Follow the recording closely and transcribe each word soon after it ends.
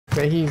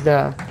but he's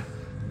there.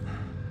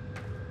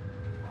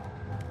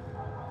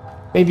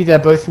 Maybe they're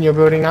both in your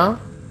building now.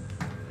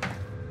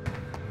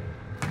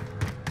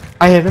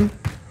 I hit him.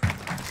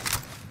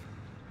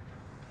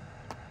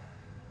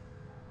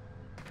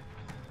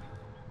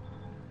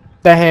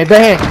 They're here,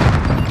 they're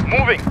here.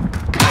 Moving.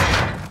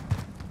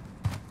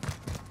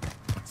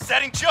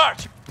 Setting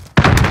charge.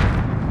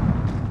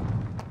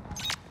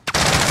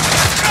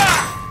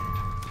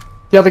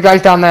 The other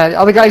guy's down there. The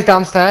other guy's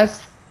downstairs.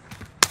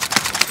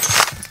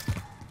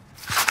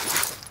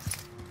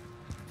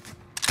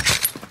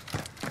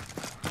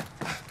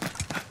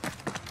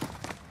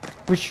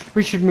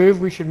 We should move.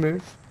 We should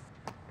move.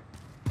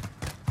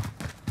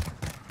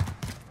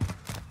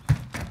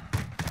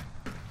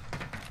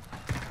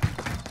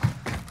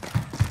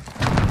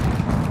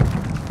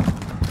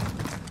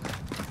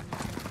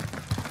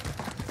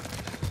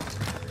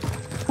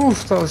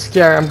 Oof, that was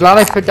scary. I'm glad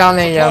I put down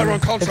a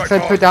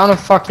put down a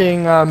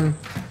fucking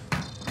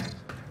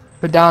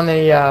put down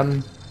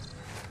a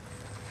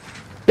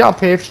get up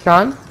here if you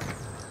can.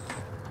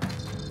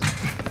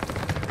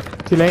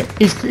 Too late.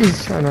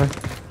 He's I know.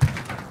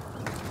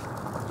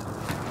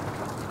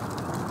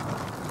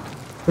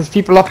 There's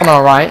people up on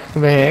our right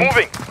over here.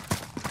 Moving.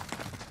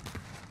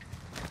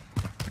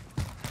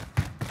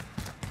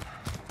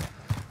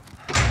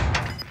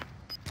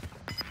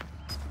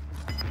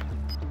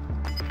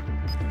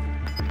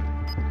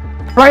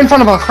 Right in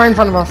front of us, right in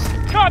front of us.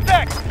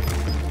 Contact!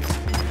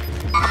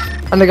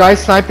 And the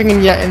guy's sniping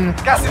and yet in.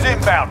 Gas is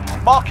inbound.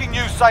 Marking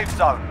new safe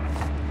zone.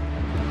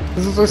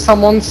 There's also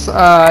someone's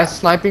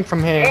sniping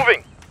from here.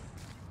 Moving.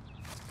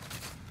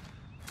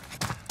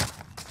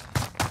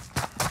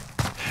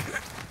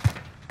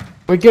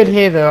 We're good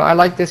here though. I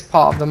like this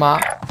part of the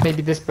map.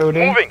 Maybe this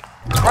building. Moving.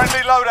 Friendly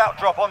loadout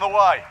drop on the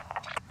way.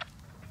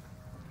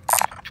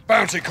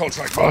 Bounty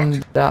contract marked.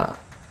 On that.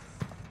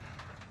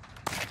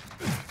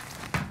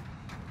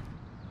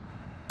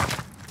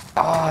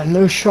 Ah,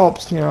 no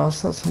shops near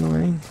us. That's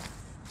annoying.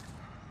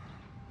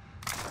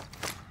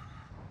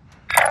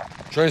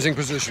 Changing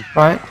position.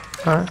 Right.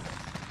 Alright.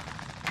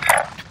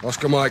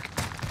 Oscar Mike.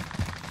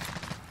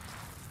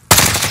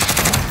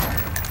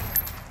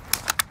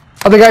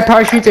 Oh, the guy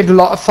parachuted a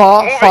lot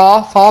far,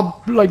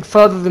 like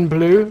further than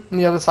blue on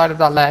the other side of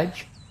that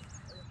ledge.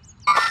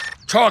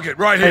 Target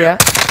right Oh, here. yeah.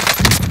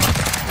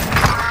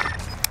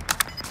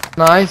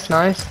 Nice,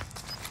 nice.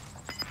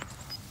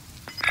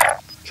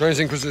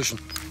 Changing position.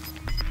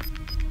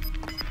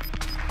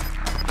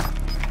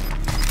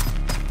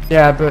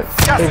 Yeah, but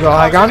they got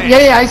high ground. Yeah,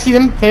 yeah, I see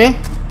them here.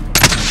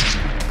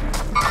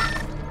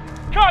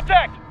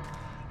 Contact!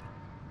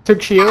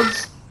 Took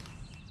shields.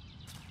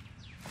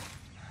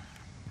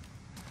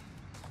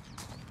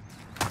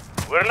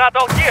 We're not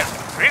all here.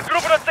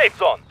 Regroup in a safe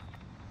zone.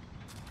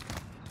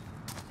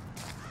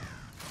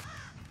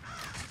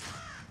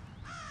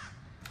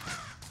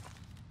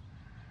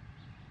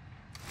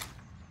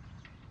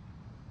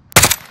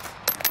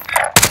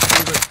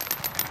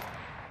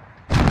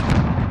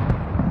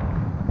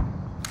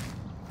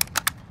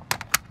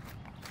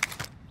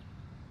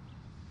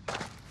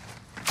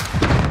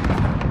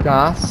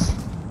 Gas.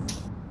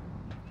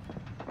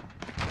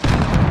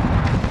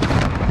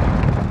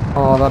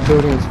 Oh, that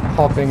building is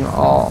popping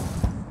off.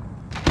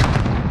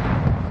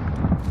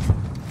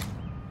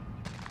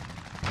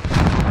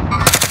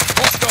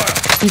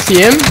 You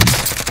see him?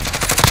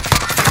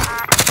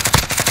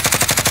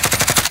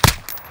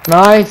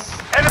 Nice.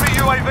 Enemy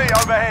UAV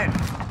overhead.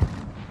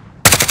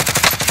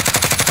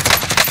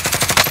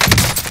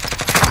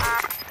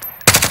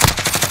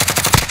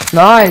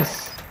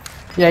 Nice.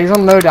 Yeah, he's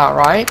on loadout,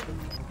 right?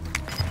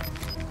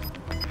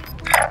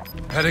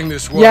 Heading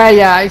this way. Yeah,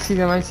 yeah, I see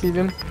them, I see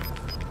them.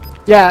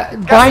 Yeah,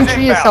 Vine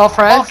Tree is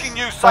self-res.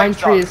 Vine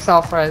Tree is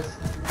self-res.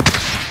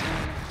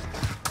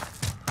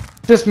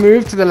 Just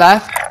move to the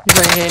left. He's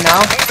right here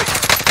now.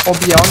 Or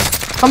beyond.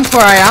 Come to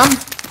where I am.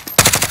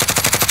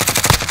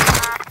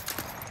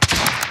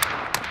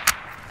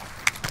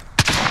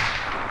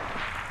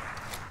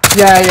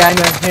 Yeah, yeah, I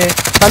know. Here.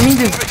 That means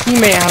his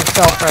teammate has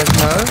self-res,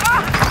 no?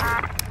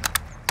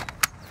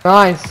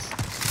 Nice.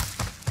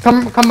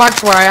 Come back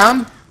to where I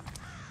am.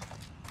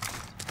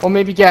 Or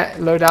maybe get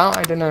loadout,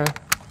 I don't know.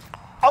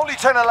 Only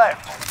 10 are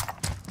left.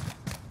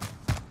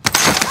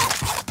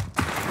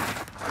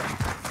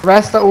 The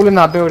rest are all in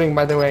that building,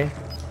 by the way.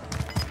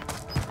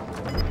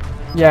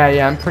 Yeah,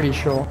 yeah, I'm pretty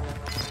sure.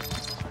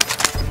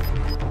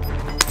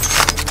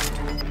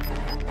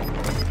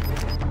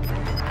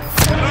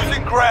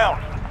 Losing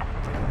ground.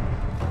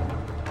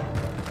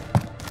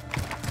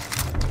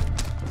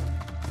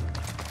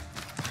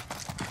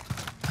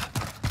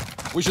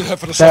 We should head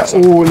for the They're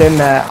safe zone. all in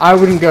there. I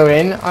wouldn't go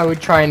in. I would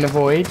try and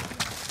avoid.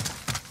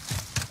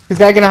 Because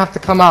they're going to have to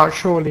come out,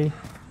 surely.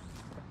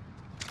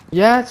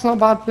 Yeah, it's not a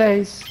bad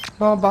place.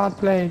 Not a bad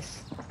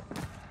place.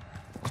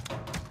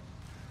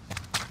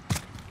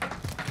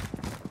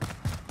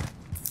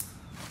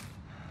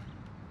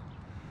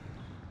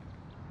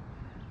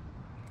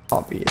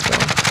 Can't be it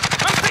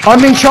though.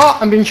 I'm being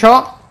shot. I'm being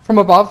shot. From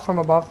above. From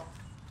above.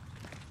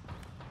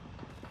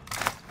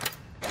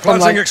 from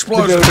like the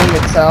explosion. building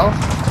itself.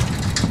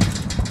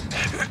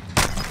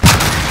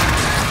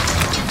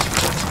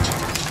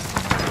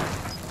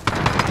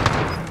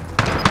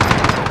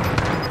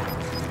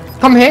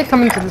 Come here,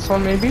 come into this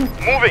one maybe.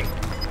 Moving.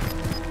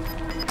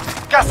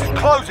 Gas is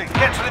closing.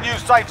 Get to the new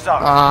safe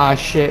zone. Ah,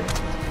 shit.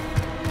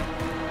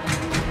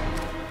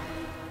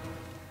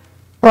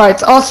 Right,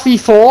 it's us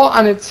v4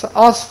 and it's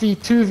us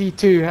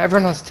v2v2.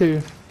 Everyone has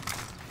 2.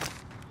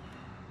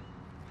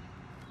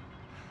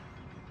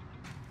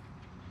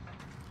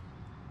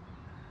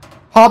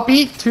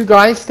 Heartbeat, 2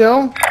 guys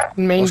still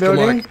in main Oscar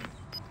building.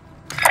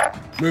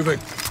 Mike. Moving.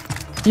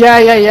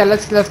 Yeah.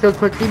 Let's go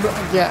quickly. But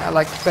yeah,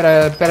 like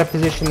better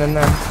position than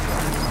them.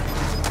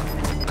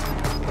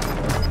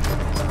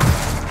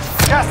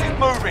 Gas is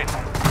moving.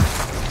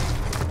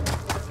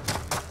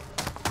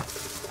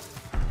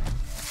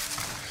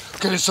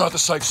 Get inside the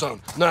safe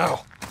zone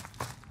now.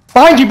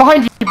 Behind you.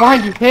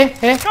 Here.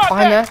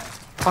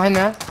 Behind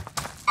there.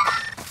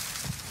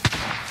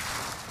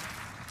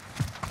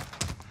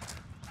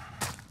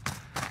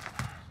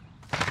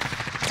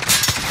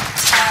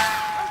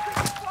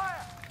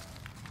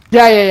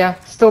 Yeah.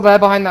 Still there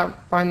behind that.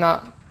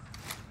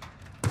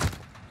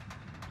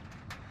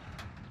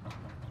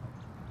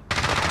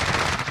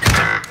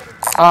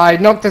 I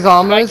knocked his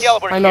armors.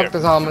 I knocked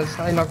his armors.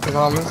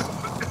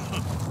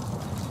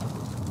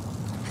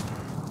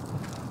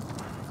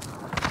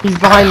 He's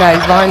behind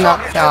that.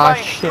 Ah,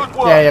 shit.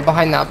 Yeah,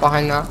 behind that.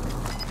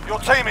 Your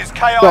team is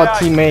KIA.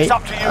 Got a teammate, It's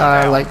up to you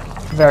now. like,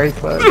 very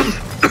close.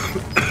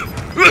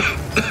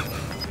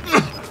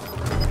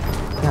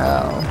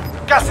 Hell.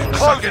 Gas is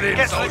closing.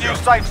 Get to the new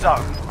safe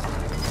zone.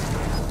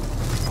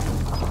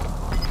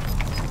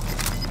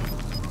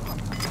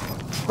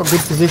 Got a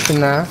good position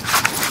there.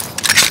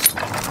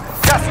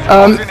 Gas is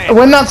closing in.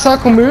 When that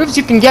circle moves,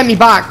 you can get me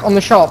back on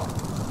the shop.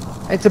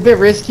 It's a bit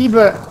risky,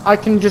 but I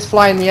can just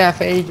fly in the air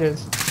for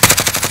ages.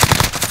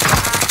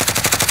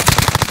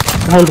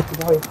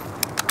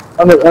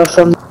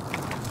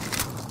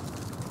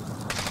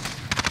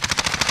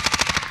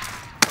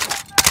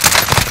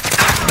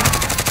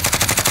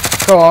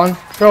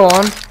 Go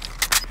on.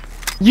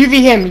 UV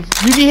him.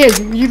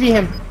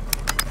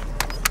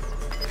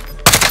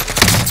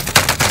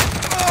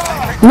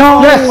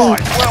 No! Yes!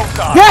 Well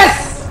done.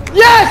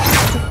 Yes!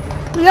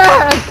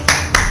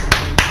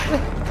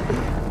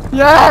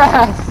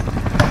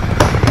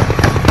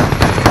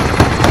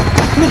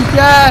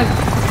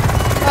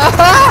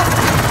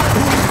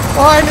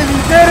 Finally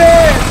did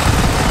it!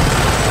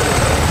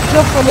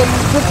 Just when we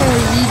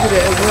needed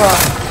it as well.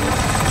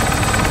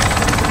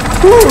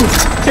 Woo!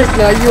 Chick,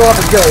 now you are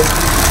a goat.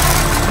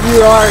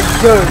 You're a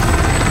goat.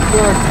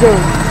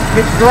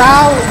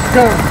 McGraw is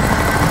goat.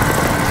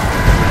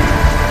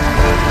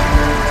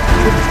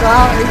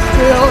 McGraw is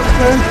still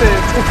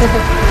goated.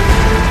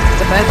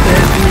 The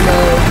method, you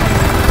know.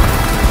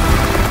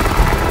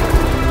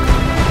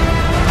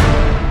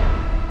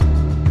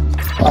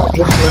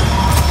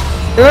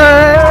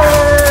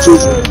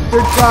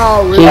 Good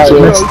job.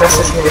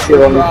 Message me if you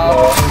want me.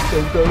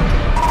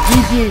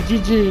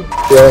 GG.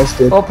 Yeah, that's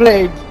good. Well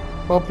played.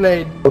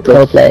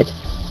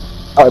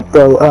 Alright,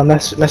 bro,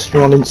 message me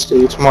on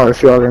Insta tomorrow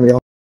if you are going to be on.